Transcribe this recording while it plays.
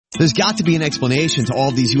There's got to be an explanation to all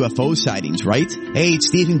of these UFO sightings, right? Hey, it's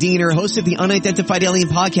Stephen Diener, host of the Unidentified Alien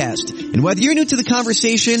Podcast. And whether you're new to the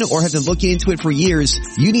conversation or have been looking into it for years,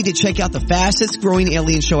 you need to check out the fastest growing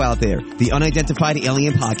alien show out there, the Unidentified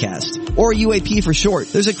Alien Podcast, or UAP for short.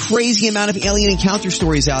 There's a crazy amount of alien encounter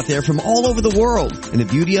stories out there from all over the world. And the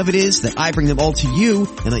beauty of it is that I bring them all to you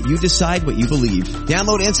and let you decide what you believe.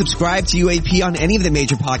 Download and subscribe to UAP on any of the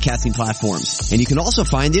major podcasting platforms. And you can also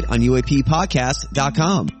find it on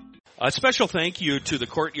UAPpodcast.com. A special thank you to the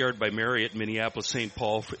Courtyard by Marriott, Minneapolis, St.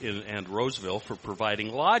 Paul, and Roseville for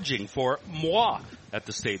providing lodging for moi at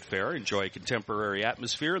the State Fair. Enjoy a contemporary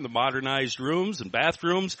atmosphere in the modernized rooms and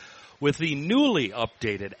bathrooms with the newly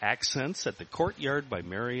updated accents at the Courtyard by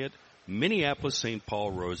Marriott, Minneapolis, St. Paul,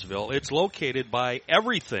 Roseville. It's located by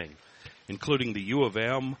everything, including the U of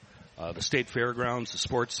M, the State Fairgrounds, the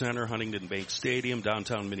Sports Center, Huntington Bank Stadium,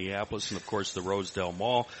 downtown Minneapolis, and, of course, the Rosedale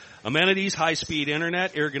Mall. Amenities, high-speed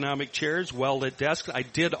internet, ergonomic chairs, well-lit desks. I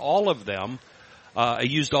did all of them. I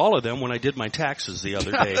used all of them when I did my taxes the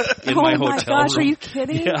other day in my hotel room. Oh, my gosh, are you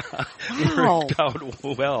kidding? Yeah. Wow. It worked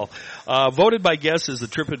out well. Voted by guests as the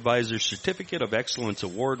TripAdvisor Certificate of Excellence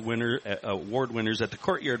award winners at the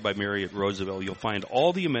Courtyard by Marriott Roosevelt. You'll find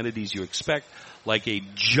all the amenities you expect, like a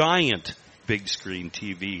giant big screen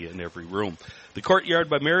TV in every room. The Courtyard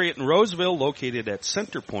by Marriott in Roseville, located at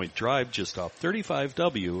Centerpoint Drive, just off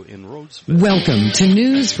 35W in Roseville. Welcome to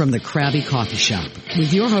News from the Krabby Coffee Shop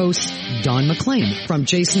with your host, Don McClain, from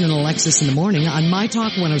Jason and Alexis in the morning on My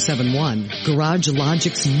Talk 1071, Garage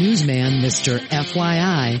Logic's newsman, Mr.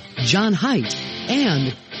 FYI, John Haidt,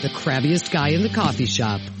 and the crabbiest guy in the coffee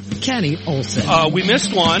shop, Kenny Olson. We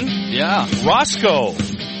missed one. Yeah. Roscoe.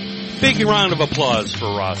 Big round of applause for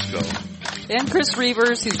Roscoe. And Chris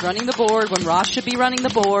Reavers, who's running the board when Ross should be running the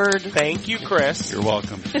board. Thank you, Chris. You're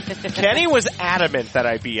welcome. Kenny was adamant that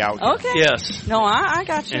I be out here. Okay. Yes. No, I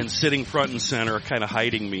got you. And sitting front and center, kind of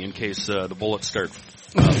hiding me in case the bullets start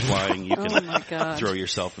flying. You can throw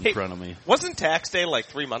yourself in front of me. Wasn't tax day like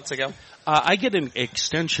 3 months ago? I get an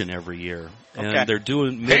extension every year, and they're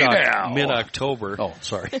doing mid-October. Oh,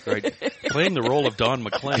 sorry. Right. Playing the role of Don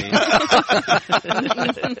McClain.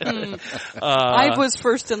 I was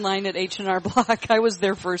first in line at H&R Block. I was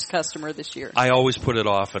their first customer this year. I always put it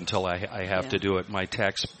off until I have to do it. My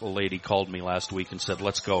tax lady called me last week and said,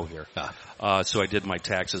 let's go here. So I did my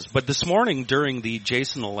taxes. But this morning during the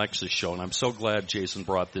Jason Alexis show, and I'm so glad Jason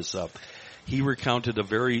brought this up, he recounted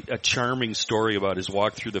a charming story about his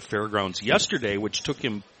walk through the fairgrounds yesterday, which took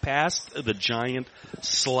him past the giant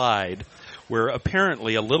slide where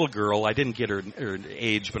apparently a little girl, I didn't get her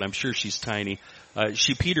age, but I'm sure she's tiny,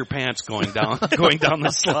 she peed her pants going down the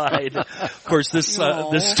slide. Of course, this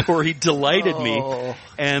story delighted me,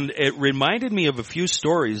 and it reminded me of a few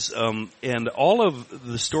stories, and all of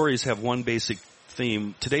the stories have one basic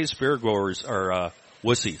theme. Today's fairgoers are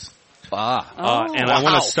wussies. And I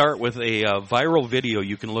want to start with a viral video.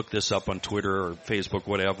 You can look this up on Twitter or Facebook,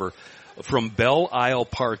 whatever, from Belle Isle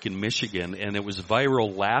Park in Michigan, and it was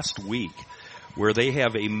viral last week, where they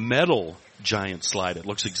have a metal giant slide. It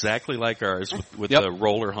looks exactly like ours with the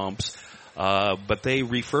roller humps, but they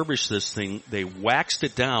refurbished this thing. They waxed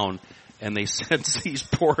it down, and they sent these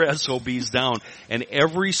poor SOBs down, and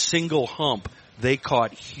every single hump, they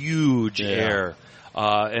caught huge air.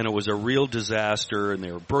 And it was a real disaster, and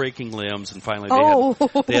they were breaking limbs, and finally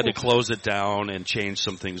they had to close it down and change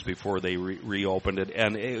some things before they reopened it.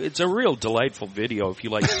 And it's a real delightful video if you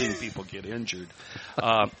like seeing people get injured.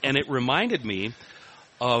 And it reminded me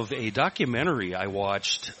of a documentary I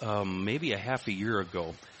watched maybe a half a year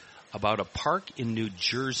ago about a park in New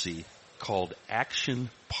Jersey called Action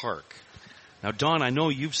Park. Now, Dawn, I know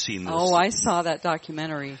you've seen this. Oh, I saw that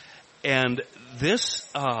documentary. And this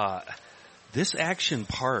Action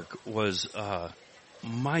Park was,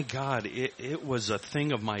 my God, it was a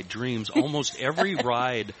thing of my dreams. Almost every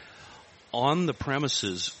ride on the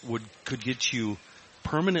premises could get you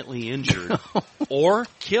permanently injured or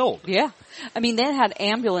killed. Yeah. I mean, they had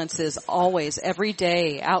ambulances always, every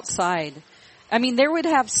day, outside. I mean, they would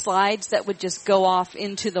have slides that would just go off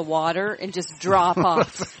into the water and just drop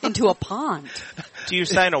off into a pond. Do you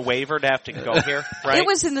sign a waiver to have to go here? Right? It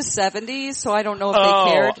was in the 70s, so I don't know if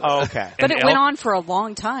they cared. Oh, okay. But it went on for a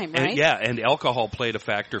long time, right? And alcohol played a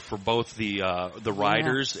factor for both the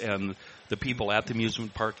riders and the people at the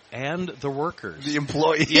amusement park and the workers. The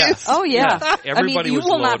employees. Yes. Oh, yeah. Everybody you was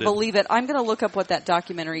will loaded. not believe it. I'm going to look up what that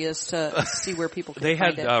documentary is to see where people can find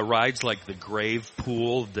it. They had rides like the grave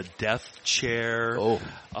pool, the death chair.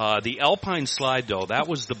 The Alpine slide, though, that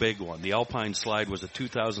was the big one. The Alpine slide was a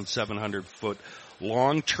 2,700-foot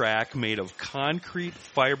long track made of concrete,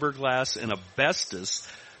 fiberglass, and asbestos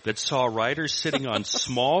that saw riders sitting on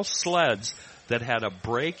small sleds that had a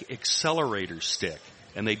brake accelerator stick,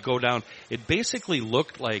 and they'd go down. It basically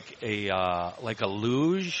looked like a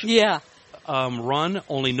luge run,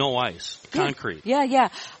 only no ice, concrete. Yeah.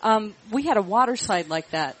 We had a water slide like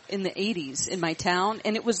that in the 80s in my town,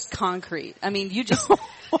 and it was concrete. I mean,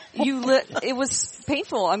 it was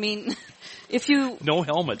painful. I mean, if you no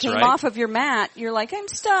helmets, came right? off of your mat, you're like, I'm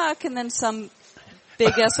stuck, and then some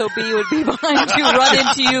big SOB would be behind you, run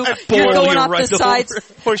into you, you're going off the sides.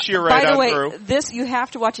 Push you right on through. By the way, this, you have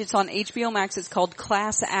to watch, it's on HBO Max, it's called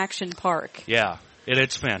Class Action Park. Yeah.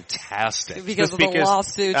 It's fantastic. Because of the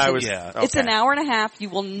lawsuits. It's an hour and a half. You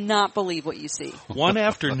will not believe what you see. One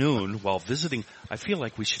afternoon while visiting, I feel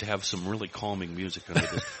like we should have some really calming music under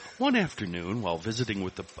this. One afternoon while visiting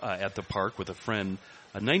at the park with a friend,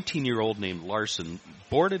 a 19-year-old named Larson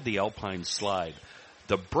boarded the Alpine slide.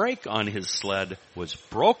 The brake on his sled was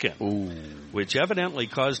broken, which evidently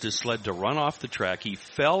caused his sled to run off the track. He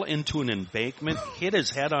fell into an embankment, hit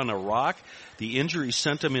his head on a rock. The injury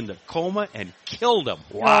sent him into coma and killed him.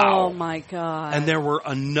 Wow. Oh, my God. And there were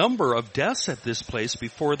a number of deaths at this place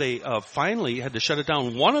before they finally had to shut it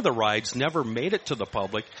down. One of the rides never made it to the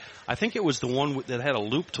public. I think it was the one that had a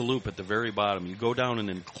loop-to-loop at the very bottom. You go down an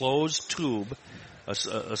enclosed tube, a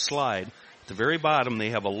slide. At the very bottom, they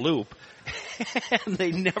have a loop. And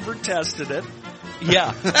they never tested it.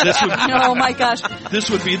 Yeah. Oh, my gosh.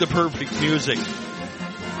 This would be the perfect music.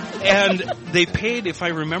 And they paid, if I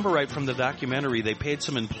remember right from the documentary, they paid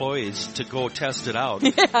some employees to go test it out.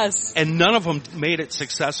 Yes. And none of them made it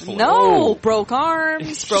successfully. No. Broke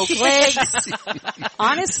arms, broke legs.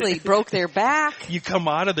 Honestly, broke their back. You come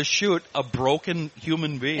out of the chute a broken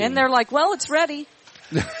human being. And they're like, well, it's ready.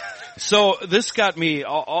 So this got me,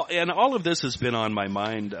 and all of this has been on my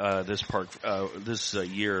mind this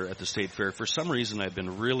year at the State Fair. For some reason, I've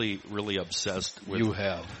been really, really obsessed with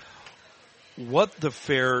what the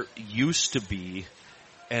fair used to be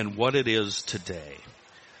and what it is today.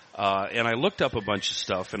 And I looked up a bunch of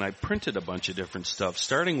stuff, and I printed a bunch of different stuff,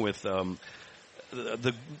 starting with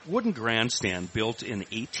the wooden grandstand built in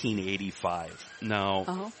 1885.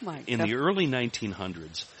 Now, in the early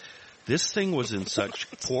 1900s, this thing was in such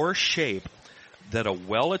poor shape that a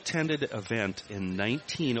well-attended event in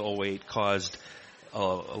 1908 caused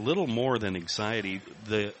a little more than anxiety.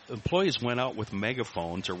 The employees went out with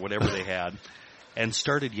megaphones or whatever they had and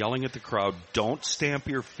started yelling at the crowd, don't stamp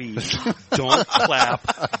your feet, don't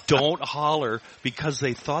clap, don't holler, because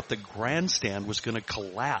they thought the grandstand was going to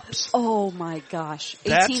collapse. Oh, my gosh.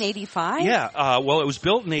 1885? Yeah. Well, it was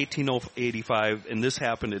built in 1885, and this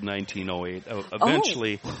happened in 1908.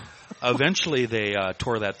 Eventually, they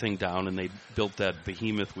tore that thing down, and they built that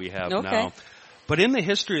behemoth we have now. But in the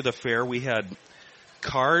history of the fair, we had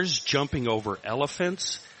cars jumping over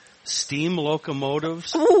elephants, steam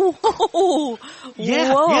locomotives. Whoa.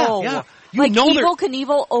 Yeah. Like Evel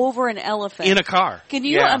Knievel over an elephant. In a car. Can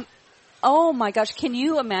you... oh, my gosh. Can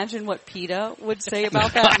you imagine what PETA would say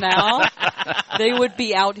about that now? They would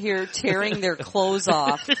be out here tearing their clothes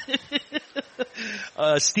off.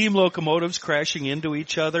 Steam locomotives crashing into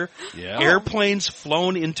each other. Yeah. Airplanes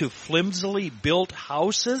flown into flimsily built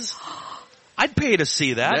houses. I'd pay to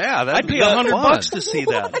see that. Yeah, I'd pay $100 to see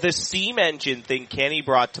that. The steam engine thing Kenny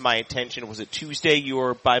brought to my attention was it Tuesday you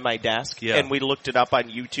were by my desk and we looked it up on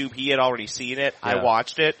YouTube. He had already seen it. Yeah. I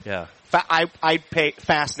watched it. Yeah. I'd pay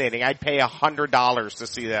fascinating. I'd pay $100 to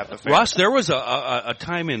see that. Russ, there was a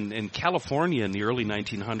time in California in the early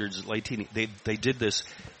 1900s, they did this,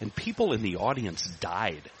 and people in the audience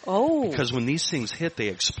died. Oh, because when these things hit, they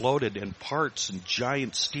exploded, and parts and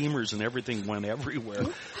giant steamers and everything went everywhere.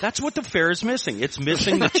 That's what the fair is missing. It's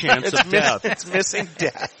missing the chance of death. It's missing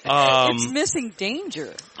death. It's missing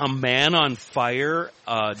danger. A man on fire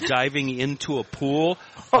diving into a pool.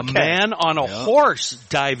 Okay. A man on a horse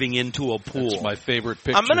diving into a pool. That's my favorite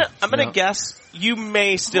picture. I'm gonna guess you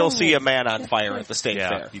may still see a man on fire at the State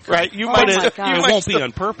Fair, right? You might. It won't be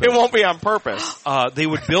on purpose. It won't be on purpose. They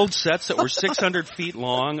would build sets that were 600 feet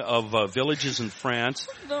long of villages in France,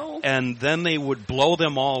 and then they would blow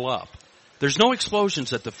them all up. There's no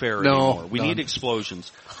explosions at the fair anymore. We need explosions.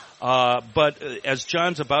 But as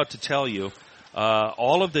John's about to tell you,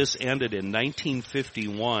 all of this ended in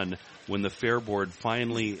 1951 when the Fair Board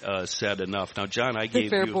finally said enough. Now, John, I gave you...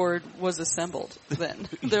 The Fair Board was assembled then.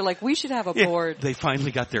 They're like, we should have a board. They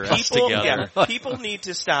finally got their ass together. Yeah, people need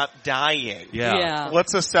to stop dying. Yeah.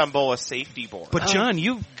 Let's assemble a safety board. But, John,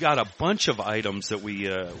 you've got a bunch of items that we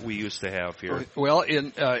used to have here. Well,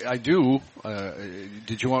 I do.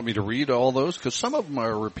 Did you want me to read all those? Because some of them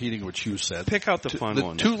are repeating what you said. Pick out the fun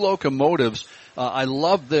ones. 2 locomotives. I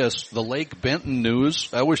love this. The Lake Benton News.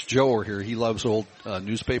 I wish Joe were here. He loves old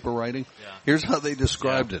newspaper writing. Yeah. Here's how they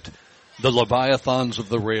described it. The Leviathans of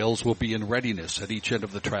the rails will be in readiness at each end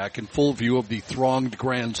of the track in full view of the thronged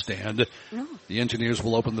grandstand. Oh. The engineers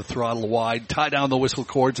will open the throttle wide, tie down the whistle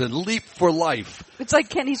cords, and leap for life. It's like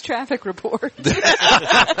Kenny's traffic report.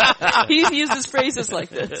 He uses phrases like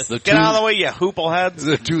this. Get out of the way, you hoopleheads.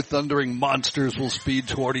 The 2 thundering monsters will speed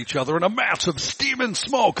toward each other in a mass of steam and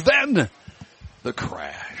smoke. Then, the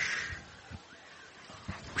crash.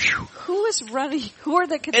 Who is running? Who are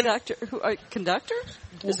the conductor? Conductors?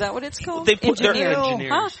 Is that what it's called? They put engineers.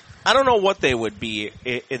 Huh? I don't know what they would be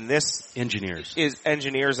in this. Engineers. Is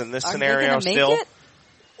engineers in this Are scenario they still? It?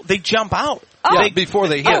 They jump out. Oh. Yeah, before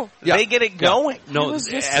they hit. Yeah. They get it going. No, as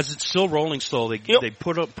it's still rolling slow, they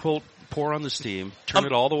pour on the steam, turn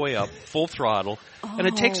it all the way up, full throttle, and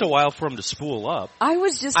it takes a while for them to spool up. I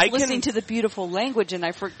was just listening to the beautiful language, and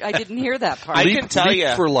I didn't hear that part. I can tell you.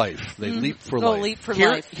 Leap for life. They leap for life. Leap for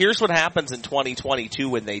life. Here's what happens in 2022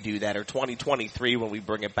 when they do that, or 2023 when we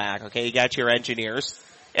bring it back. Okay, you got your engineers,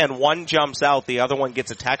 and one jumps out, the other one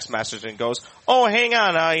gets a text message and goes, "Oh, hang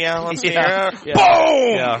on, let's see here."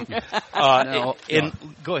 Boom! Yeah.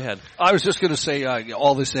 Go ahead. I was just going to say,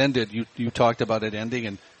 all this ended. You talked about it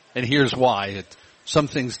ending, and here's why. Some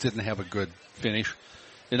things didn't have a good finish.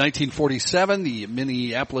 In 1947, the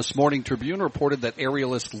Minneapolis Morning Tribune reported that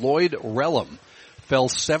aerialist Lloyd Relham fell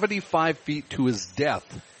 75 feet to his death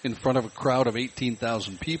in front of a crowd of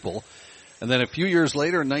 18,000 people. And then a few years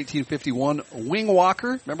later, in 1951, wing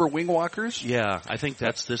walker. Remember wing walkers? Yeah, I think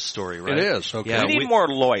that's this story, right? It is. Okay. Yeah, we need more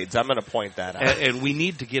Lloyds. I'm going to point that out. And we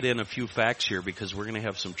need to get in a few facts here because we're going to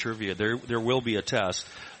have some trivia. There will be a test.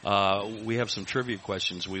 We have some trivia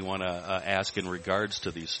questions we want to ask in regards to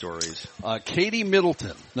these stories. Katie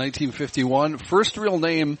Middleton, 1951.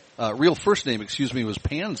 Real first name, was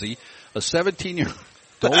Pansy. A 17-year.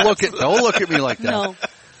 Don't look at me like that. No.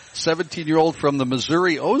 17-year-old from the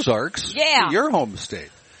Missouri Ozarks, your home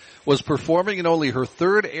state, was performing in only her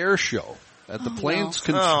 3rd air show at the Plains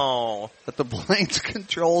Controls.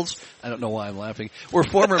 I don't know why I'm laughing. Where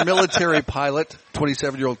former military pilot,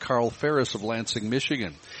 27-year-old Carl Ferris of Lansing,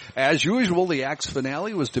 Michigan. As usual, the act's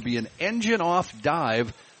finale was to be an engine-off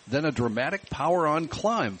dive, then a dramatic power-on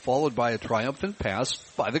climb, followed by a triumphant pass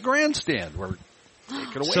by the grandstand, where they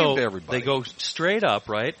could wave to everybody. They go straight up,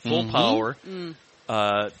 right? Full power.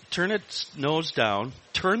 Turn its nose down,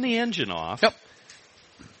 turn the engine off,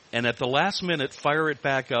 and at the last minute, fire it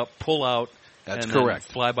back up, pull out, That's and correct.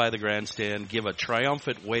 Then fly by the grandstand, give a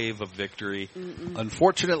triumphant wave of victory.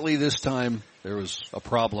 Unfortunately, this time, there was a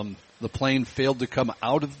problem. The plane failed to come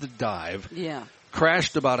out of the dive. Yeah.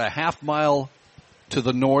 Crashed about a half mile to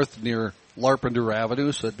the north near Larpenteur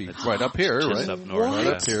Avenue, so that'd be right up here, Just right? up north. Right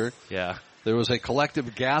up here. Yeah. There was a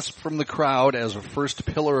collective gasp from the crowd as a first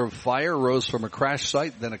pillar of fire rose from a crash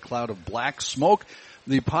site, then a cloud of black smoke.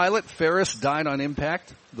 The pilot, Ferris, died on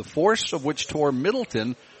impact, the force of which tore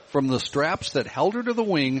Middleton from the straps that held her to the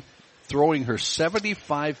wing, throwing her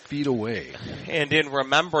 75 feet away. And in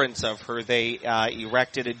remembrance of her, they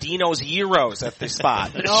erected a Dino's Heroes at the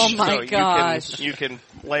spot. Oh, my gosh. You can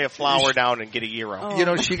lay a flower down and get a gyro. Oh. You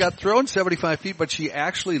know, she got thrown 75 feet, but she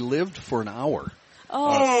actually lived for an hour.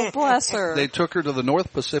 Oh, bless her. They took her to the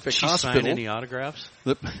North Pacific Hospital. Sign any autographs?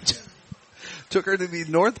 Took her to the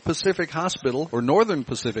North Pacific Hospital, or Northern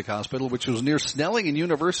Pacific Hospital, which was near Snelling and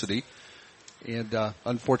University. And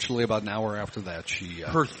unfortunately, about an hour after that,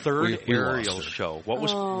 her 3rd aerial show. What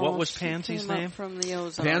was Pansy's name? From the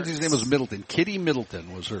Ozarks. Pansy's name was Middleton. Kitty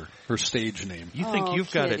Middleton was her stage name. You think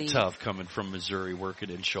you've got it tough coming from Missouri,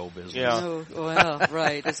 working in show business? Yeah. Oh, well,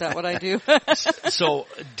 right. Is that what I do? So,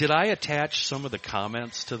 did I attach some of the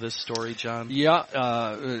comments to this story, John? Yeah.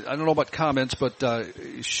 I don't know about comments, but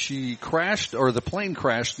she crashed, or the plane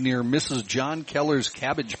crashed near Mrs. John Keller's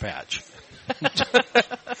Cabbage Patch.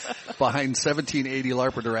 Behind 1780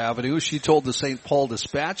 Larpenteur Avenue. She told the St. Paul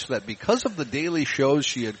Dispatch that because of the daily shows,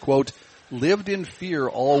 she had, quote, lived in fear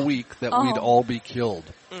all week that we'd all be killed.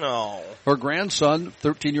 No. Her grandson,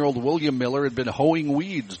 13-year-old William Miller, had been hoeing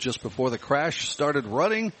weeds just before the crash started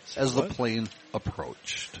running as the plane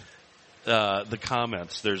approached. the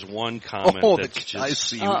comments. There's one comment that's just I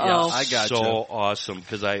see. Yeah, Uh-oh. I got so you. awesome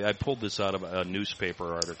because I pulled this out of a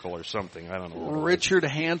newspaper article or something. I don't know. what it was. Richard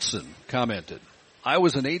Hansen commented, I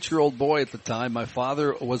was an 8-year-old boy at the time. My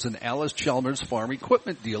father was an Alice Chalmers farm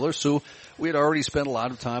equipment dealer, so we had already spent a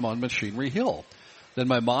lot of time on Machinery Hill. Then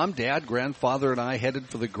my mom, dad, grandfather, and I headed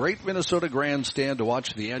for the Great Minnesota Grandstand to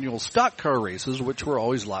watch the annual stock car races, which were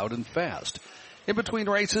always loud and fast. In between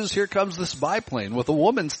races, here comes this biplane with a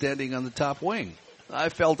woman standing on the top wing. I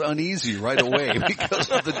felt uneasy right away because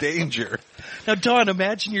of the danger. Now, Dawn,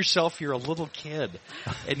 imagine yourself, you're a little kid,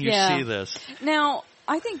 and you Yeah. see this. Now,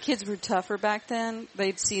 I think kids were tougher back then.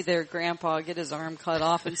 They'd see their grandpa get his arm cut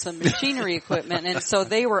off in some machinery equipment, and so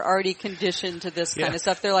they were already conditioned to this kind of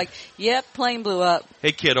stuff. They're like, yep, plane blew up.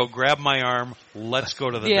 Hey, kiddo, grab my arm. Let's go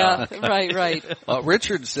to the Yeah, dock. right.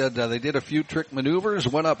 Richard said they did a few trick maneuvers,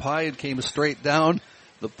 went up high and came straight down.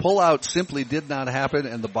 The pullout simply did not happen,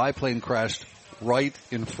 and the biplane crashed right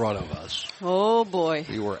in front of us. Oh, boy.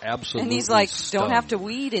 We were absolutely And he's like, stunned. don't have to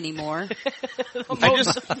weed anymore. I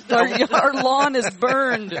just our lawn is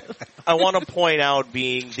burned. I want to point out,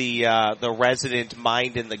 being the resident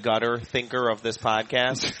mind in the gutter thinker of this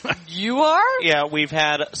podcast. You are? Yeah, we've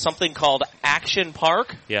had something called Action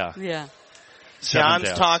Park. Yeah. Yeah. Seven John's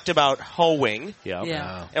deaths. talked about hoeing. Yeah.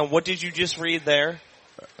 Yeah. And what did you just read there?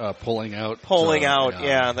 Pulling out. Pulling out.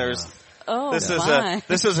 Yeah, there's. Oh, This my.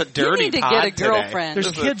 is a dirty. You need to pod get a today. girlfriend. There's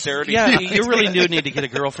This is a kids. dirty Yeah, pod you really today. do need to get a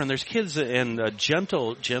girlfriend. There's kids and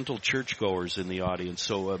gentle churchgoers in the audience.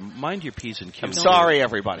 So mind your P's and Q's. I'm sorry,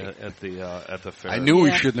 everybody. At the fair. I knew we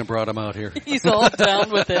Yeah. shouldn't have brought him out here. He's all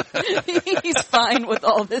down with it. He's fine with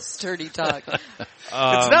all this dirty talk. It's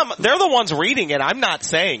not. They're the ones reading it. I'm not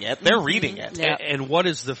saying it. They're reading it. Yeah. And what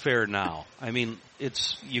is the fair now? I mean,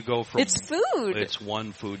 you go from It's food. It's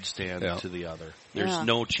one food stand Yeah. to the other. There's Yeah.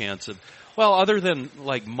 no chance of. Well, other than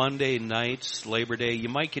like Monday nights, Labor Day, you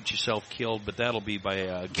might get yourself killed, but that'll be by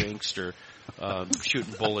a gangster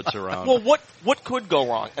shooting bullets around. Well, what could go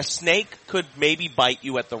wrong? A snake could maybe bite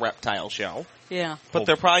you at the reptile show, Yeah. but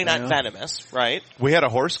they're probably not Yeah. venomous, right? We had a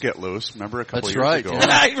horse get loose. Remember a couple That's years right, ago? yeah.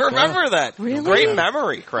 I remember that. Really? Great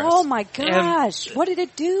memory, Chris. Oh my gosh. What did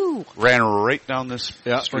it do? Ran right down this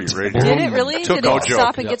street right Did here. it really? Took Did no it joke.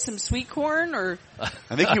 stop and Yeah. get some sweet corn or?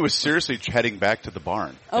 I think he was seriously heading back to the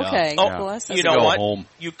barn. Okay. Oh, Well, that's you not know Go what? home.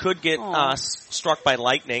 You could get Aw. struck by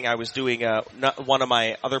lightning. I was doing one of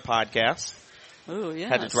my other podcasts. Ooh, yes.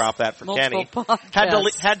 Had to drop that for Multiple Kenny.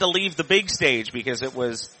 podcasts. Had to leave the big stage because there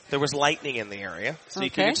was lightning in the area. So you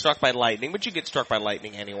could Okay. get struck by lightning, but you get struck by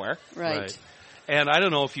lightning anywhere. Right. And I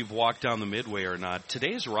don't know if you've walked down the Midway or not.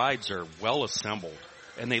 Today's rides are well assembled,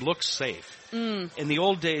 and they look safe. In the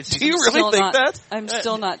old days, Do you Still really think not- that? I'm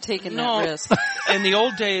still not taking no. that risk. in the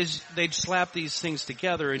old days, they'd slap these things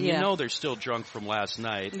together, and Yeah. you know they're still drunk from last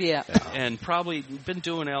night. Yeah. And probably been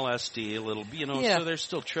doing LSD a little, Yeah. so they're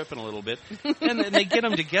still tripping a little bit. And then they get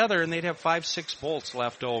them together, and they'd have 5-6 bolts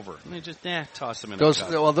left over. And they just, toss them in Those, the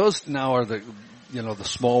cup. well, those now are the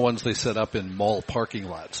small ones they set up in mall parking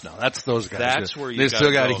lots now. That's those guys. That's where you They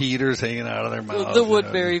still gotta got go. heaters hanging out of their mouths. The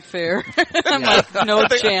Woodbury Fair. I'm like, no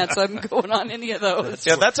chance I'm going on any of those.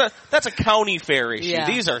 Yeah, that's a county fair issue. Yeah.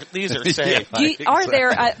 These are safe. Are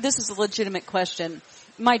there, this is a legitimate question.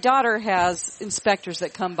 My daughter has inspectors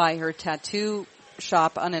that come by her tattoo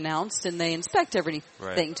shop unannounced, and they inspect everything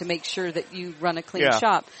Right. to make sure that you run a clean Yeah.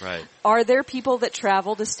 shop. Right. Are there people that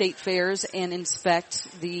travel to state fairs and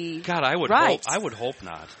inspect the God, I would rides? hope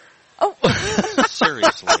not. Oh,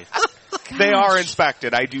 Seriously. They are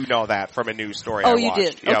inspected. I do know that from a news story. Oh, I you watched.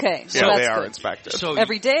 did? Yep. Okay, so Yeah, that's they are good. inspected. So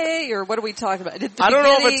every day, or what are we talking about? At the I don't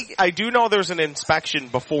know if beginning- it's. I do know there's an inspection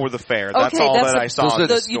before the fair. That's Okay, all that's that a- I saw. in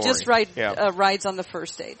Does the it- you story. just ride Yeah. rides on the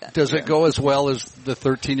first day then. Does it go as well as the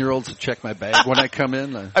 13-year-olds to check my bag when I come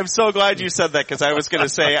in? I'm so glad you said that because I was going to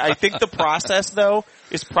say I think the process though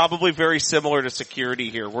is probably very similar to security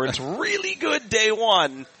here, where it's really good day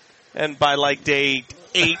one, and by like day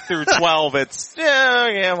 8 through 12, it's when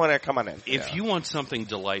I come on in. If you want something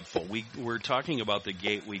delightful, we're talking about the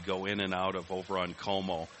gate we go in and out of over on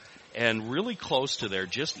Como. And really close to there,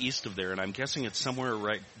 just east of there, and I'm guessing it's somewhere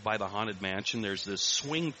right by the Haunted Mansion, there's this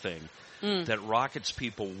swing thing that rockets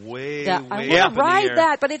people way, I way want up to in the ride air.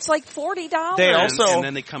 that, but it's like $40. They And- also- and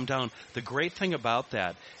then they come down. The great thing about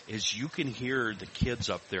that is you can hear the kids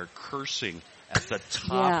up there cursing at the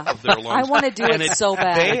top Yeah. of their lungs. I want to do And it so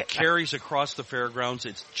bad. It carries across the fairgrounds.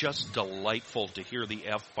 It's just delightful to hear the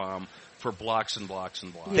F-bomb for blocks and blocks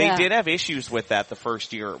and blocks. Yeah. They did have issues with that the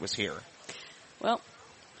first year it was here. Well,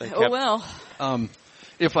 They oh kept- well.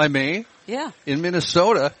 If I may, Yeah. in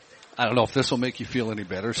Minnesota, I don't know if this will make you feel any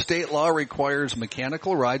better, state law requires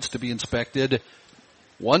mechanical rides to be inspected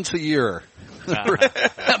once a year.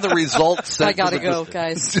 Have the results. I gotta go,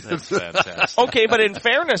 guys. That's fantastic. Okay, but in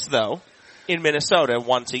fairness, though, in Minnesota,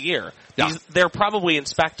 once a year, they're probably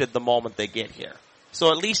inspected the moment they get here. So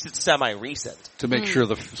at least it's semi-recent. To make sure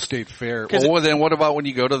the state fair. Well, then what about when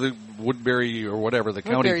you go to the Woodbury or whatever, the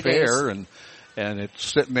county fair, and it's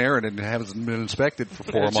sitting there and it hasn't been inspected for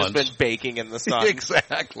 4 months. It's just been baking in the sun.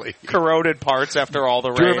 Exactly. Corroded parts after all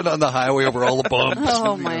the rain. Driven on the highway over all the bumps.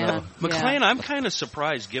 Oh, man. McLean, I'm kind of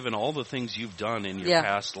surprised, given all the things you've done in your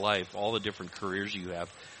past life, all the different careers you have,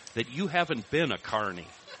 that you haven't been a carny.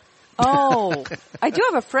 Oh, I do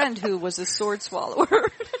have a friend who was a sword swallower.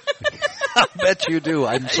 I bet you do.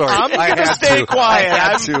 I'm sorry. I'm gonna stay quiet.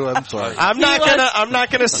 I'm sorry. I'm not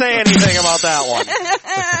gonna say anything about that one.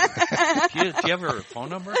 Do you have her phone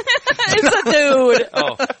number? It's a dude.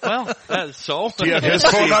 Oh, well, so. Do you have his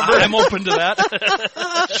phone number? I'm open to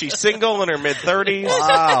that. She's single in her mid-30s.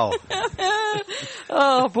 Wow.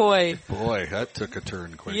 Oh, boy. Boy, that took a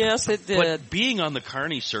turn quick. Yes, it did. But being on the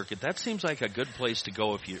carny circuit, that seems like a good place to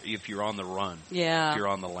go if you're on the run. Yeah. If you're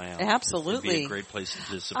on the lam. Absolutely. It'd be a great place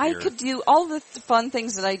to disappear. I could do all the fun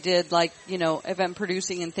things that I did, like, event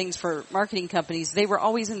producing and things for marketing companies. They were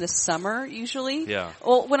always in the summer, usually. Yeah.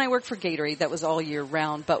 Well, when I worked for Gatorade, that was all year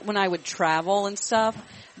round. But when I would travel and stuff,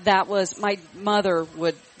 that was, my mother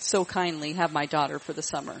would so kindly have my daughter for the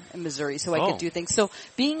summer in Missouri so I could do things. So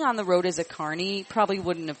being on the road as a carny probably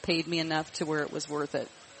wouldn't have paid me enough to where it was worth it.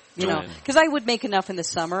 Because I would make enough in the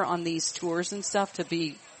summer on these tours and stuff to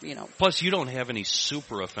be, Plus, you don't have any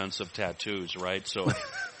super offensive tattoos, right? So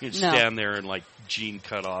you stand there in like jean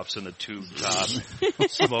cutoffs and a tube top,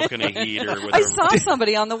 smoking a heater. With I saw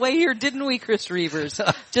somebody on the way here, didn't we, Chris Reavers?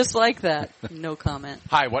 Just like that. No comment.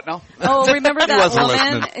 Hi, what now? Oh, remember that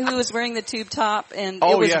woman listening. who was wearing the tube top and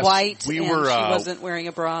it was white she wasn't wearing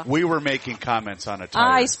a bra? We were making comments on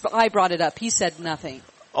attire. I brought it up. He said nothing.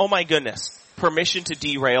 Oh my goodness. Permission to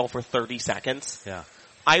derail for 30 seconds. Yeah.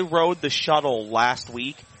 I rode the shuttle last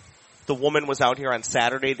week. The woman was out here on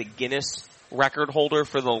Saturday, the Guinness record holder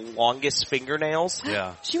for the longest fingernails.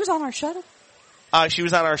 Yeah. She was on our shuttle? She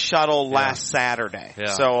was on our shuttle last Saturday. Yeah.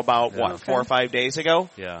 So about, 4 or 5 days ago?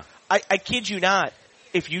 Yeah. I kid you not.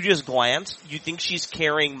 If you just glance, you think she's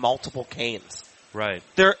carrying multiple canes. Right.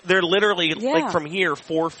 They're literally, like from here,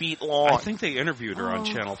 4 feet long. I think they interviewed her on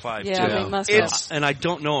Channel 5, yeah, too. they must have. And I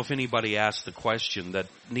don't know if anybody asked the question that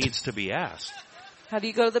needs to be asked. How do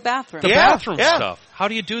you go to the bathroom? The bathroom stuff. How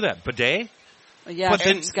do you do that? Bidet? Yeah, But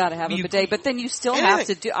then you've got to have a bidet. But then you still have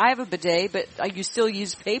to do, I have a bidet, but you still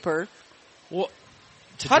use paper. Well,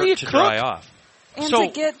 How do you to cook? dry off. And So,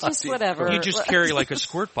 to get just whatever. You just carry like a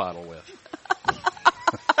squirt bottle with.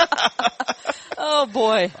 Oh,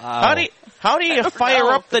 boy. How do you fire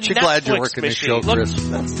up the You're glad you're Netflix working this machine? show, Chris.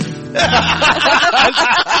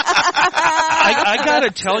 I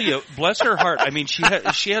gotta tell you, bless her heart. I mean, she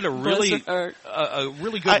had a really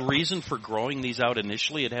good reason for growing these out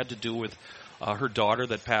initially. It had to do with her daughter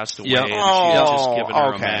that passed away, and she had just given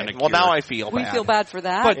her a manicure. Well, now I feel We bad. feel bad for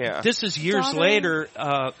that. But this is years Daughter. later.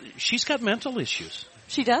 She's got mental issues.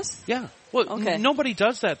 She does? Yeah. Well, Okay. nobody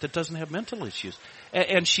does that doesn't have mental issues.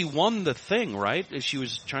 And she won the thing, right? She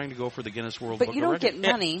was trying to go for the Guinness World Book But you of don't Records.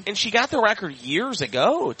 get money. And she got the record years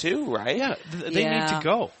ago, too, right? Yeah, they need to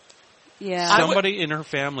go. Yeah. Somebody in her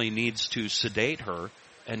family needs to sedate her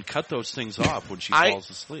and cut those things off when she falls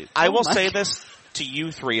asleep. I will say this to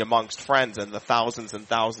you three amongst friends and the thousands and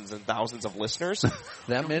thousands and thousands of listeners.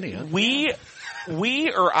 That many, huh?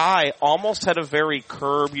 We or I almost had a very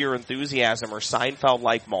Curb Your Enthusiasm or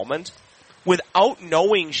Seinfeld-like moment. Without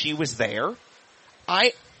knowing she was there,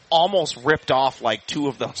 I almost ripped off like 2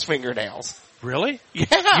 of those fingernails. Really?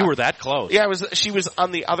 Yeah. You were that close. Yeah, she was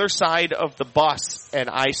on the other side of the bus and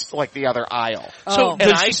like the other aisle. So and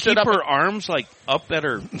does I she stood keep up her arms like up at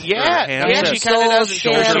her hands? Yeah, she kind of does.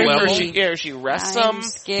 shoulder level. She rests I'm them.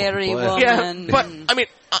 scary Boy. woman. Yeah, but I mean,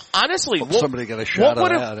 honestly, Somebody got a shot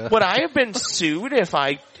what of that. Huh? would I have been sued if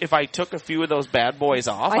I took a few of those bad boys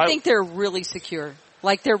off? I think they're really secure.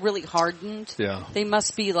 Like they're really hardened. Yeah. They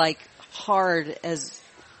must be like hard as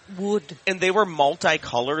wood. And they were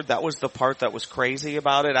multicolored. That was the part that was crazy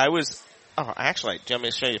about it. Actually, do you want me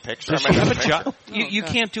to show you a picture? Does she have a job? You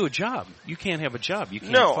can't do a job. You can't have a job. You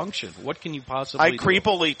can't function. What can you possibly I do?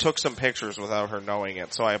 creepily took some pictures without her knowing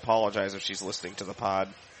it, so I apologize if she's listening to the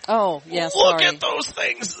pod. Oh, yes. Look at those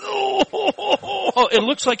things. Oh, it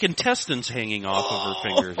looks like intestines hanging off of her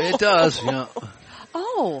fingers. It does, yeah.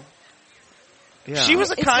 Oh. Yeah. She was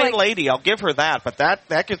a It's kind like- lady. I'll give her that, but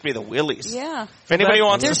that gives me the willies. Yeah. If anybody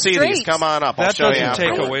wants They're to see straight. these, come on up. I'll That show you doesn't take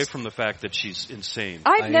afterwards. away from the fact that she's insane.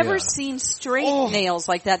 I've never seen straight nails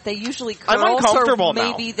like that. They usually curl. I'm uncomfortable so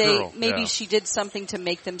maybe now. maybe she did something to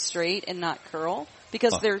make them straight and not curl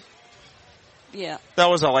because they're. Yeah. That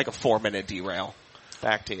was like a 4-minute derail.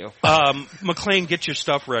 Back to you. McLean, get your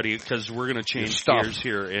stuff ready because we're going to change gears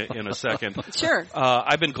here in a second. Sure.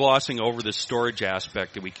 I've been glossing over the storage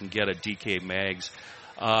aspect that we can get at DK Mags.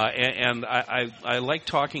 And I like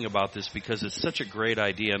talking about this because it's such a great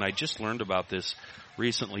idea, and I just learned about this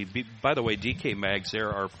recently. By the way, DK Mags,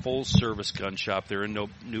 they're our full-service gun shop. They're in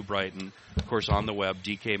New Brighton, of course, on the web,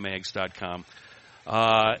 dkmags.com.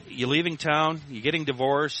 You're leaving town, you're getting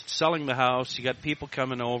divorced, selling the house, you got people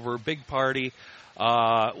coming over, big party.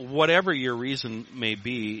 Whatever your reason may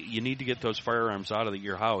be, you need to get those firearms out of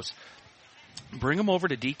your house. Bring them over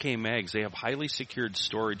to DK Mags. They have highly secured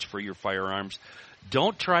storage for your firearms.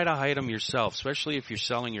 Don't try to hide them yourself, especially if you're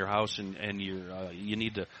selling your house and you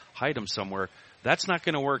need to hide them somewhere. That's not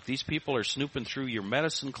going to work. These people are snooping through your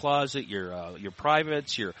medicine closet, your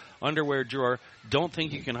privates, your underwear drawer. Don't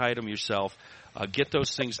think you can hide them yourself. Get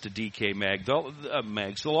those things to DK Mags.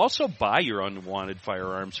 They'll also buy your unwanted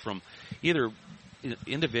firearms from either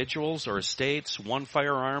individuals or estates, 1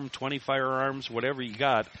 firearm, 20 firearms, whatever you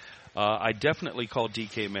got. I definitely call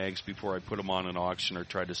DK Mags before I put them on an auction or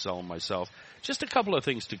try to sell them myself. Just a couple of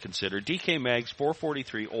things to consider. DK Mags,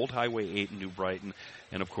 443 Old Highway 8 in New Brighton,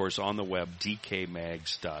 and of course on the web,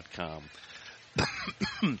 dkmags.com.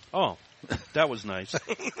 Oh, that was nice.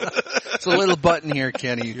 It's a little button here,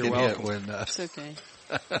 Kenny. You're welcome. When, It's okay.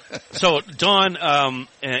 So, Dawn,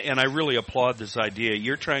 and I really applaud this idea.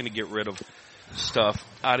 You're trying to get rid of stuff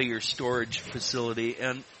out of your storage facility,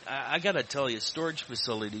 and I got to tell you, storage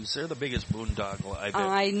facilities, they're the biggest boondoggle I've ever.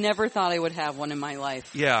 I never thought I would have one in my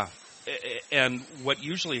life. Yeah. And what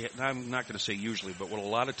usually, I'm not going to say usually, but what a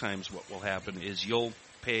lot of times what will happen is you'll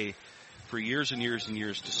pay for years and years and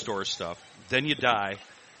years to store stuff. Then you die.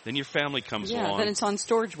 Then your family comes along. Yeah, then it's on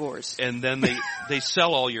Storage Wars. And then they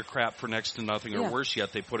sell all your crap for next to nothing, or Yeah. worse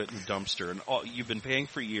yet, they put it in the dumpster. And you've been paying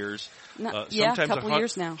for years. Yeah, a couple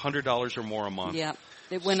years now. $100 or more a month. Yeah.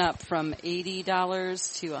 It went up from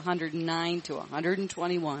 $80 to $109 to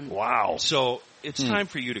 $121. Wow. So it's time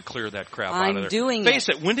for you to clear that crap out of there. I'm doing Face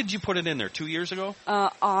it. When did you put it in there? 2 years ago?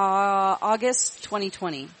 August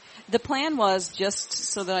 2020. The plan was, just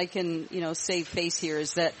so that I can, save face here,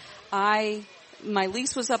 is that my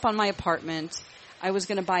lease was up on my apartment. I was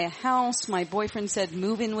going to buy a house. My boyfriend said,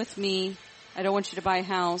 move in with me. I don't want you to buy a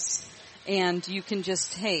house. And you can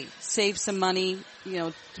just, save some money,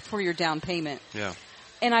 for your down payment. Yeah.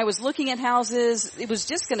 And I was looking at houses. It was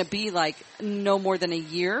just going to be like no more than a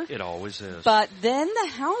year. It always is. But then the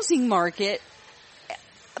housing market,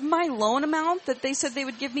 my loan amount that they said they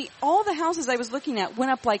would give me, all the houses I was looking at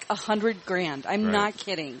went up like $100,000. I'm not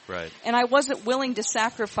kidding. Right. And I wasn't willing to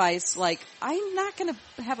sacrifice, I'm not going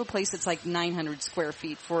to have a place that's like 900 square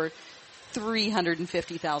feet for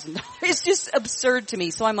 $350,000. It's just absurd to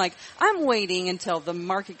me. So I'm like, I'm waiting until the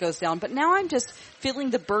market goes down. But now I'm just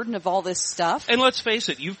feeling the burden of all this stuff. And let's face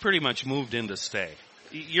it, you've pretty much moved in to stay.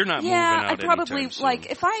 You're not moving out I probably, anytime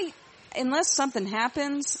soon. unless something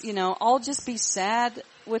happens, I'll just be sad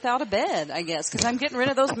without a bed, I guess, because I'm getting rid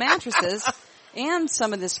of those mattresses and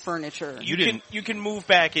some of this furniture. You can move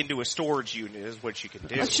back into a storage unit is what you can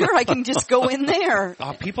do. Sure, I can just go in there.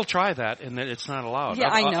 People try that, and then it's not allowed. Yeah,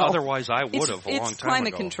 I know. Otherwise, I would have a long time ago. It's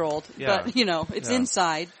climate controlled, Yeah. but, it's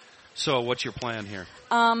inside. So what's your plan here?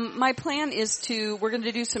 My plan is we're going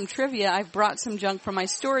to do some trivia. I've brought some junk from my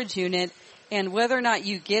storage unit, and whether or not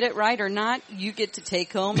you get it right or not, you get to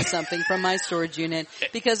take home something from my storage unit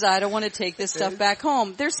because I don't want to take this stuff back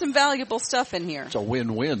home. There's some valuable stuff in here. It's a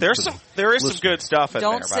win-win. There is some good stuff in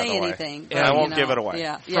there, Don't by say the way. anything. And I won't give it away.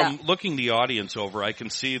 Yeah, From looking the audience over, I can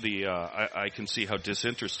see I can see how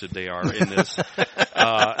disinterested they are in this,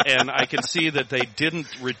 and I can see that they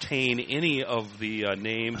didn't retain any of the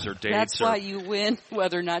names or dates. That's why you win,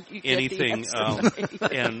 whether or not you get anything. the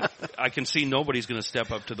answer. And I can see nobody's going to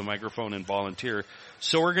step up to the microphone and volunteer.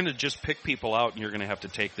 So we're going to just pick people out, and you're going to have to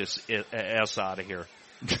take this ass out of here.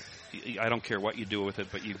 I don't care what you do with it,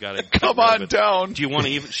 but you've got to come on down. Do you want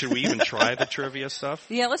to should we even try the trivia stuff?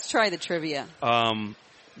 Yeah, let's try the trivia.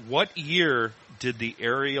 What year did the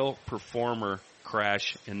aerial performer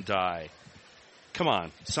crash and die? Come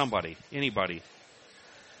on, somebody, anybody.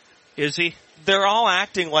 Izzy? They're all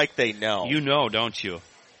acting like they know. You know, don't you?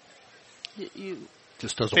 You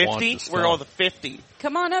just doesn't 50? want to We're on the 50.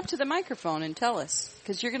 come on up to the microphone and tell us,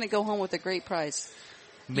 because you're going to go home with a great prize.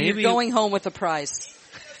 Maybe You're going home with a prize,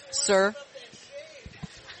 sir.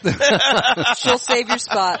 She'll save your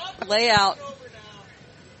spot. Lay out.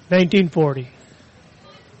 1940.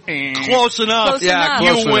 Close enough. Close enough.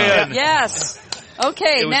 You win. Yes.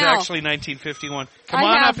 Okay, It was now. actually 1951. Come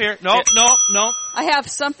on up here. No. I have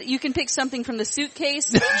something. You can pick something from the suitcase,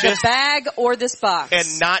 the bag, or this box.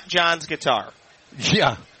 And not John's guitar.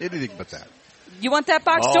 Yeah, anything but that. You want that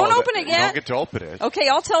box? Don't open it You yet. don't get to open it. Okay,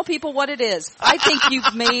 I'll tell people what it is. I think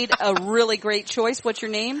you've made a really great choice. What's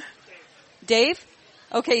your name? Dave?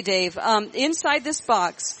 Okay, Dave. Inside this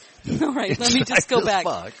box. All right, let me just go back.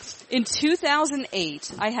 Box. In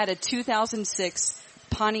 2008, I had a 2006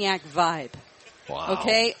 Pontiac Vibe. Wow.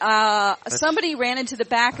 Okay, somebody ran into the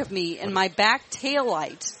back of me and my back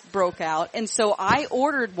taillight broke out, and so I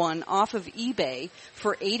ordered one off of eBay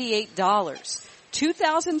for $88.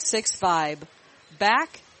 2006 Vibe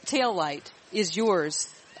back taillight is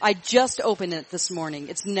yours. I just opened it this morning.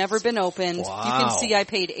 It's never been opened. Wow. You can see I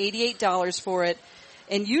paid $88 for it,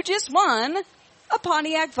 and you just won a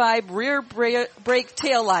Pontiac Vibe rear brake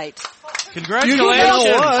taillight.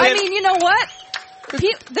 Congratulations. I mean, you know what?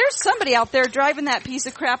 There's somebody out there driving that piece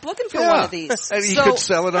of crap looking for one of these. And you could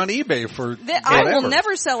sell it on eBay for I will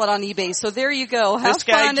never sell it on eBay, so there you go. Have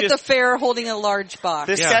fun at the fair holding a large box.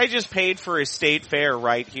 This guy just paid for his state fair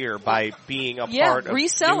right here by being a part of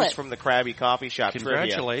resell News it. from the Krabby Coffee Shop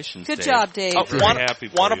Congratulations, Good Dave. job, Dave.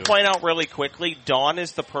 Want to point out really quickly, Dawn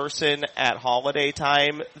is the person at holiday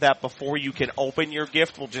time that before you can open your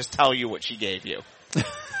gift will just tell you what she gave you.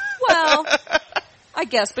 Well, I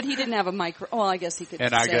guess, but he didn't have a micro. Well, I guess he could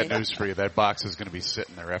And say. I got news for you. That box is going to be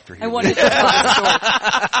sitting there after he I wanted leaves. to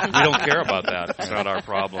talk We don't care about that. It's not our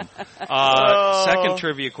problem. Second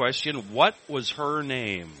trivia question. What was her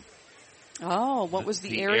name? Oh, what was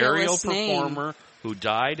the aerial aerialist name? performer who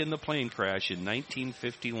died in the plane crash in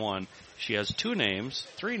 1951. She has three names.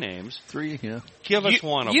 Three, yeah. Give us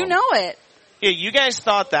one of them. You know it. Yeah, you guys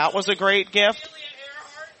thought that was a great gift?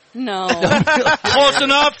 No. Close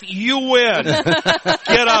enough, you win.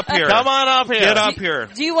 Get up here. Come on up here. Get up here.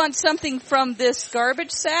 Do you want something from this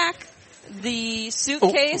garbage sack? The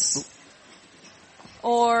suitcase?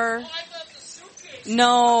 Or...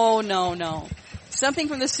 No. Something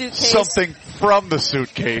from the suitcase. Something from the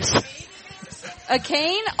suitcase. A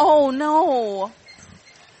cane? Oh, no.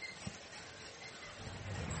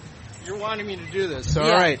 You're wanting me to do this, all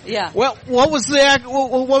Yeah, right? yeah. Well, what was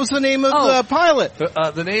the name of the pilot?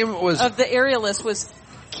 The name was Of the aerialist was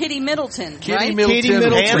Kitty Middleton, Kitty right? Middleton. Kitty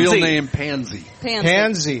Middleton. Real name Pansy.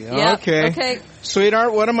 Pansy. Yeah, Okay.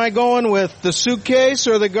 Sweetheart, what am I going with? The suitcase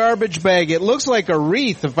or the garbage bag? It looks like a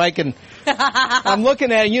wreath if I can. I'm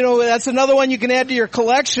looking at it. You know, that's another one you can add to your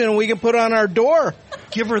collection and we can put on our door.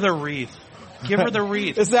 Give her the wreath. Give her the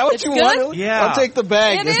wreath. Is that what It's you good? want? Yeah. I'll take the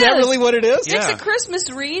bag. It Is that is. really what it is? It's Yeah. a Christmas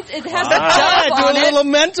wreath. It has I a dove do on a it.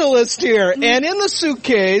 little mentalist here. And in the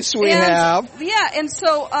suitcase we have... Yeah, and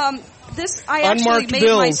so this I actually Unmarked made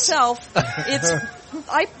bills. myself.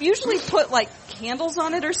 I usually put like candles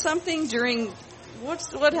on it or something during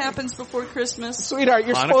what happens before Christmas? Sweetheart,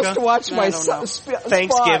 you're Hanukkah? supposed to watch I my don't know.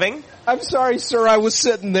 Thanksgiving? Spot. I'm sorry, sir. I was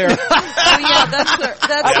sitting there. Oh yeah, that's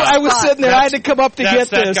I was spot. sitting there. I had to come up to That's get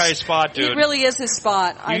that this. guy's spot, dude. It really is his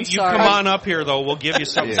spot. I'm you sorry. come on up here, though. We'll give you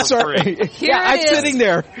something for Sorry. free. Here Yeah, I'm it is. sitting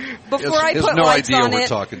there. Before I He has put no lights idea on we're it,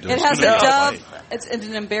 talking to it us. has a Yeah. dove. It's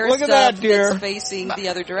an embarrassed Look at that, dove dear. that's facing the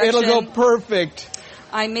other direction. It'll go perfect.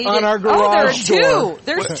 I made on it. our garage there are door. two.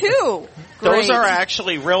 There's two. Those Great. are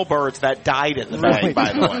actually real birds that died in the bag,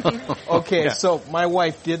 by the way. Okay, so my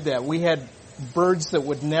wife did that. We had birds that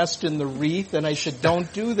would nest in the wreath, and I said,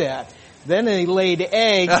 don't do that. Then they laid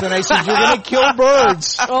eggs, and I said, you're going to kill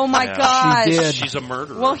birds. Oh my Yeah. gosh. She did. She's a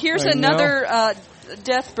murderer. Well, here's I know. another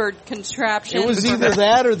death bird contraption. It was either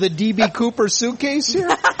that or the D.B. Cooper suitcase here.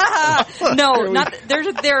 No, not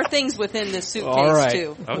there are things within this suitcase All right.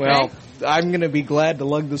 too. Okay. Well, I'm going to be glad to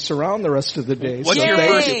lug this around the rest of the day. What's so your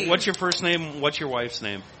thank Yay. you. What's your first name? What's your wife's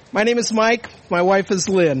name? My name is Mike. My wife is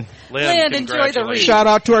Lynn. Lynn, enjoy the congratulations. wreath. Shout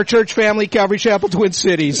out to our church family, Calvary Chapel, Twin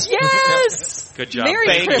Cities. Yes. Good job. Merry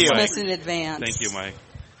Thank you. Christmas in advance. Thank you, Mike.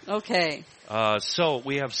 Okay. So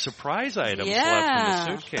we have surprise items Yeah. left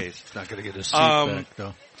in the suitcase. Not going to get a seat back,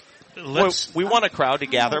 though. We want a crowd to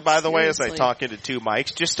gather, by the way, as I Seriously. talk into two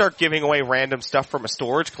mics. Just start giving away random stuff from a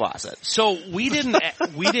storage closet. So we didn't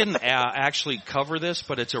actually cover this,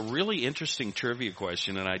 but it's a really interesting trivia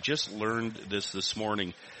question, and I just learned this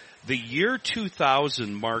morning. The year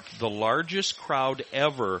 2000 marked the largest crowd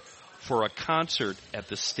ever for a concert at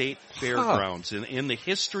the state fairgrounds. In the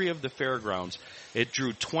history of the fairgrounds, it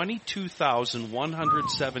drew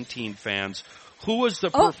 22,117 fans. Who was the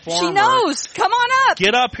Oh, performer? she knows. Come on up.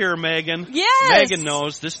 Get up here, Megan. Yes. Megan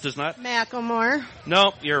knows. This does not. Macklemore.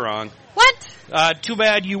 No, you're wrong. What? Too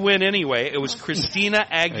bad you win anyway. It was Christina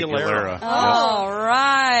Aguilera. All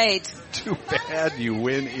right. Too bad you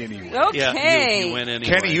win anyway. Okay. Yeah, you win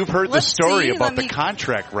anyway. Kenny, you've heard Let's the story see, about let the me-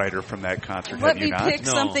 contract writer from that concert, Let have you me not? pick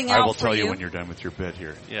something I out will for tell you you. when you're done with your bit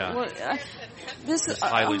here. Yeah. Well, this is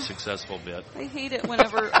Highly successful bit. I hate it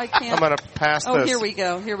whenever I can't. I'm going to pass Oh, this. here we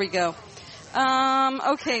go.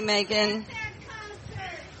 Okay, Megan.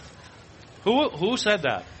 Who said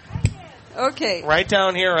that? Okay. Right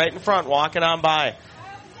down here, right in front, walking on by.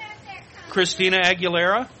 Christina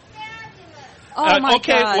Aguilera? Oh my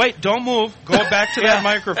okay, God. wait, don't move. Go back to that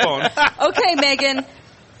microphone. Okay, Megan.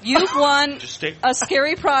 You've won Just stay. a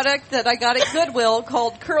scary product that I got at Goodwill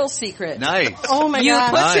called Curl Secret. Nice. Oh my You God.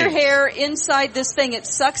 put your Nice. hair inside this thing. It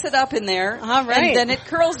sucks it up in there. All right. And then it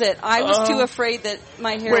curls it. I was too afraid that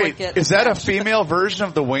my hair would Wait, get... is that a female version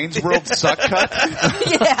of the Wayne's World suck cut?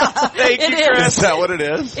 Yeah. Thank you, It is. Is that what it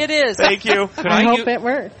is? It is. Thank you. Could I hope u- it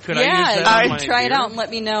worked. Could I use that Yeah, on you my can try it beard? out and let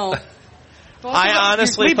me know. I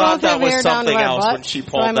honestly we thought both that have was hair down to something our else butt, when she so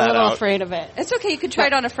pulled I'm a that little out. afraid of it. It's okay. You can try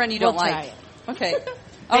it on a friend you don't We'll like. try it. Okay.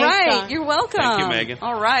 All Thanks, right. Don. You're welcome. Thank you, Megan.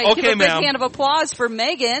 All right. Okay, Give a big ma'am. hand of applause for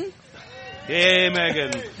Megan. Hey,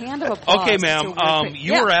 Megan. Hand of applause. Okay, It's ma'am. so weird.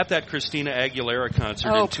 You Yeah. were at that Christina Aguilera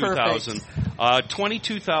concert Oh, in 2000.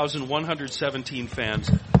 22,117 fans.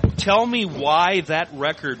 Tell me why that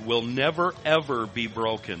record will never, ever be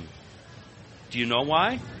broken. Do you know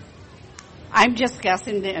why? I'm just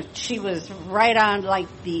guessing that she was right on like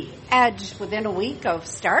the edge within a week of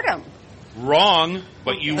stardom. Wrong,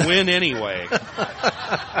 but you win anyway.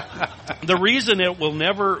 The reason it will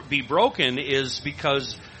never be broken is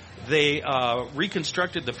because they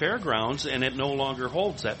reconstructed the fairgrounds and it no longer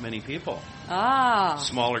holds that many people. Ah.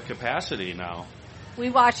 Smaller capacity now. We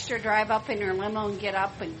watched her drive up in her limo and get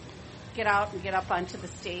out and get up onto the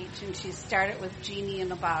stage, and she started with Genie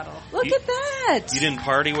in a Bottle. Look at that. You didn't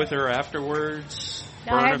party with her afterwards?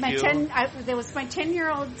 Now, I Burn had a few? there was my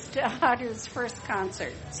 10-year-old daughter's first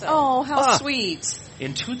concert. So. Oh, how sweet.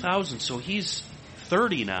 In 2000, so he's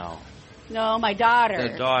 30 now. No, my daughter.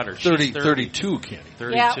 The daughter. She's 32, Kenny.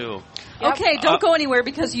 32. Yep. Okay, don't go anywhere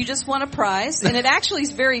because you just won a prize, and it actually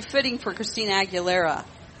is very fitting for Christina Aguilera.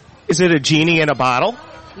 Is it a genie in a bottle?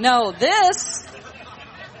 No, this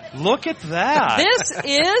Look at that. this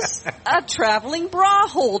is a traveling bra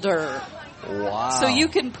holder. Wow. So you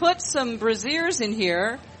can put some brassieres in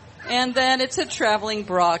here, and then it's a traveling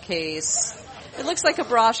bra case. It looks like a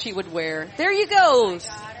bra she would wear. There you go.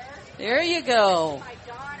 There you go.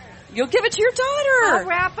 You'll give it to your I'll daughter.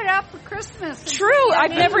 wrap it up for Christmas. True,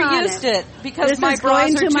 I've never used it because This my is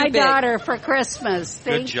bras going are to too my big. daughter for Christmas. Good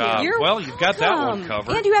Thank job. You're Well, you've got that one welcome.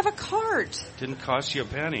 covered. And you have a cart. Didn't cost you a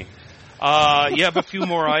penny. You have a few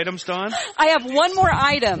more items, Don? I have one more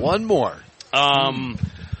item. One more.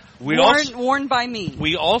 Worn by me.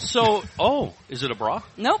 We also, is it a bra?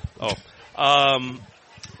 Nope.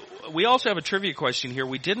 We also have a trivia question here.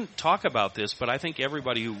 We didn't talk about this, but I think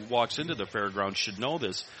everybody who walks into the fairgrounds should know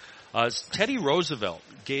this. Teddy Roosevelt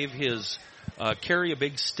gave his "Carry a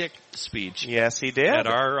Big Stick" speech. Yes, he did. At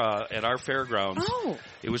our fairgrounds. Oh.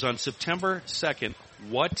 It was on September 2nd.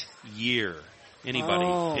 What year? Anybody?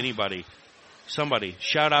 Oh. Anybody? Somebody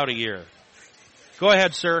shout out a year. Go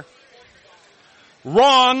ahead, sir.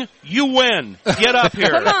 Wrong. You win. Get up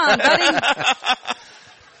here. Come on, buddy.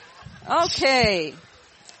 Okay.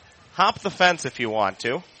 Hop the fence if you want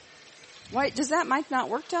to. Wait, does that mic not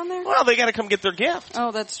work down there? Well, they got to come get their gift.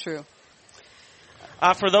 Oh, that's true.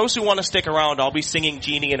 For those who want to stick around, I'll be singing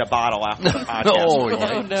Genie in a Bottle after the podcast.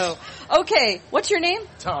 Oh, no. Okay, what's your name?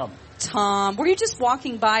 Tom. Were you just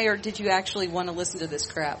walking by, or did you actually want to listen to this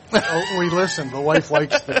crap? Oh, we listen. The wife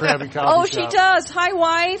likes the Krabby Coffee Oh, Shop. she does. Hi,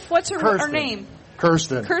 wife. What's her Kirsten. name?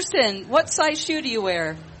 Kirsten. Kirsten. What size shoe do you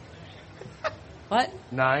wear? What?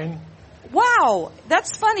 9. Wow,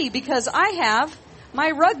 that's funny because I have my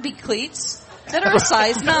rugby cleats that are a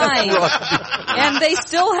size 9. And they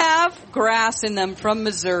still have grass in them from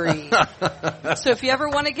Missouri. So if you ever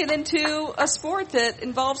want to get into a sport that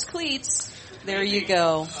involves cleats, there you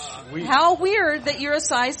go. How weird that you're a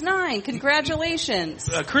size 9. Congratulations.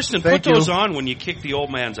 Kristen, Thank put those you. on when you kick the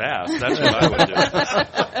old man's ass. That's what I would do.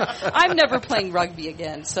 I'm never playing rugby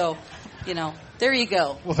again, so, there you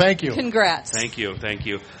go. Well, thank you. Congrats. Thank you. Tell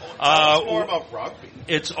us more about rugby.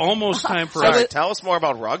 It's almost time for Sorry, us. tell us more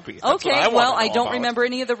about rugby. That's Okay, what I well, want to I know don't about. remember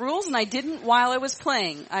any of the rules, and I didn't while I was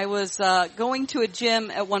playing. I was going to a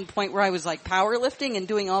gym at one point where I was like powerlifting and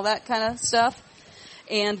doing all that kind of stuff,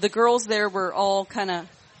 and the girls there were all kind of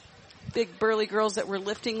big burly girls that were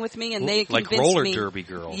lifting with me, and they like convinced roller me. derby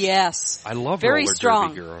girls. Yes, I love very roller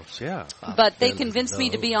strong derby girls. Yeah, but they convinced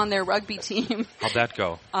me to be on their rugby team. How'd that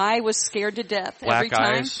go? I was scared to death Black every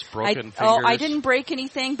time. eyes, broken fingers. I didn't break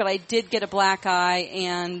anything, but I did get a black eye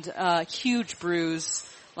and a huge bruise,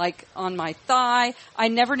 like on my thigh. I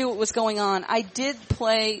never knew what was going on. I did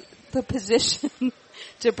play the position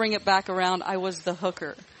to bring it back around. I was the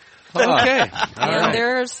hooker. Okay. And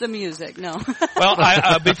there's the music. No. Well,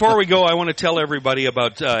 before we go, I want to tell everybody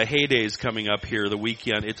about Heydays coming up here the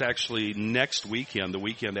weekend. It's actually next weekend, the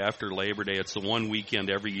weekend after Labor Day. It's the one weekend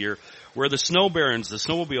every year where the Snow Barons, the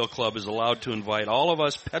Snowmobile Club, is allowed to invite all of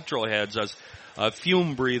us petrol heads, us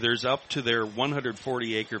fume breathers, up to their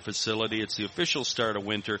 140-acre facility. It's the official start of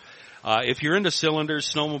winter. If you're into cylinders,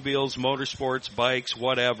 snowmobiles, motorsports, bikes,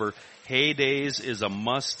 whatever, Heydays is a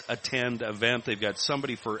must-attend event. They've got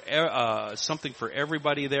something for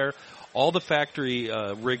everybody there. All the factory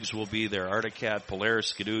rigs will be there. Arctic Cat, Polaris,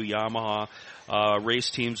 Skidoo, Yamaha. Race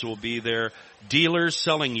teams will be there. Dealers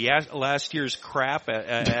selling last year's crap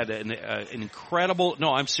at an incredible,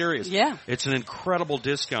 no, I'm serious. Yeah. It's an incredible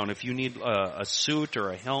discount. If you need a suit or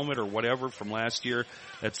a helmet or whatever from last year,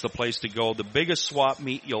 that's the place to go. The biggest swap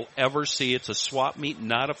meet you'll ever see. It's a swap meet,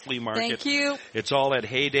 not a flea market. Thank you. It's all at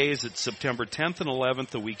Heydays. It's September 10th and 11th,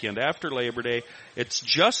 the weekend after Labor Day. It's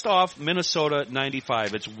just off Minnesota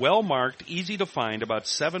 95. It's well marked, easy to find, about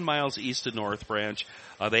 7 miles east of North Branch.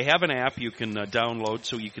 They have an app you can download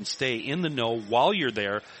so you can stay in the know while you're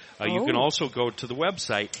there. You can also go to the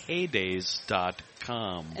website,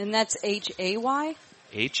 heydays.com. And that's H-A-Y?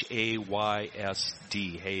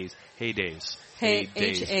 H-A-Y-S-D, Heydays.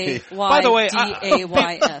 H-A-Y-D-A-Y-S. By the way,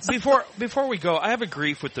 before we go, I have a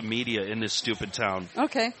grief with the media in this stupid town.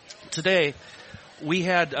 Okay. Today, we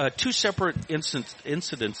had 2 separate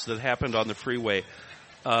incidents that happened on the freeway.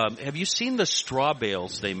 Have you seen the straw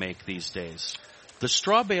bales they make these days? The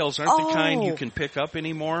straw bales aren't the kind you can pick up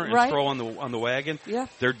anymore and throw on the wagon. Yeah.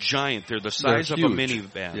 They're giant. They're the size of a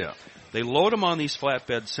minivan. Yeah. They load them on these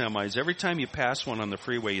flatbed semis. Every time you pass one on the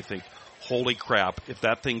freeway, you think, holy crap, if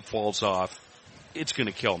that thing falls off, it's going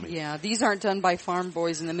to kill me. Yeah, these aren't done by farm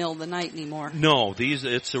boys in the middle of the night anymore. No,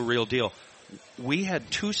 it's a real deal. We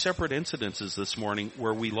had 2 separate incidences this morning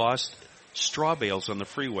where we lost straw bales on the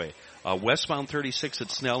freeway. Westbound 36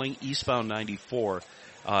 at Snelling, eastbound 94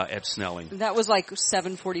 at Snelling. That was like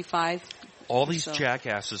 7:45. All these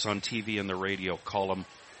jackasses on TV and the radio call them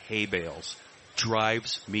hay bales.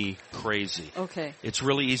 Drives me crazy. Okay. It's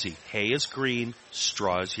really easy. Hay is green,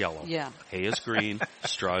 straw is yellow. Yeah. Hay is green,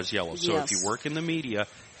 straw is yellow. So Yes. if you work in the media,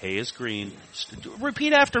 hay is green.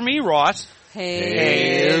 Repeat after me, Ross.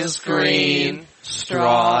 Hay is green,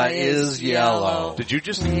 straw is yellow. Did you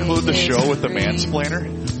just conclude the show with the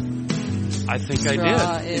mansplainer? I think Straw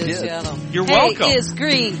I is did. yellow. You're Hay welcome. is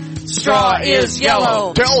green. Straw is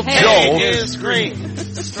yellow. Tell Hay Joe. is green.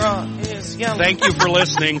 Straw is yellow. Thank you for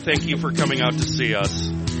listening. Thank you for coming out to see us.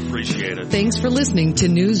 Appreciate it. Thanks for listening to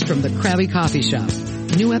News from the Krabby Coffee Shop.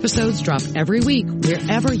 New episodes drop every week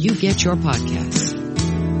wherever you get your podcasts.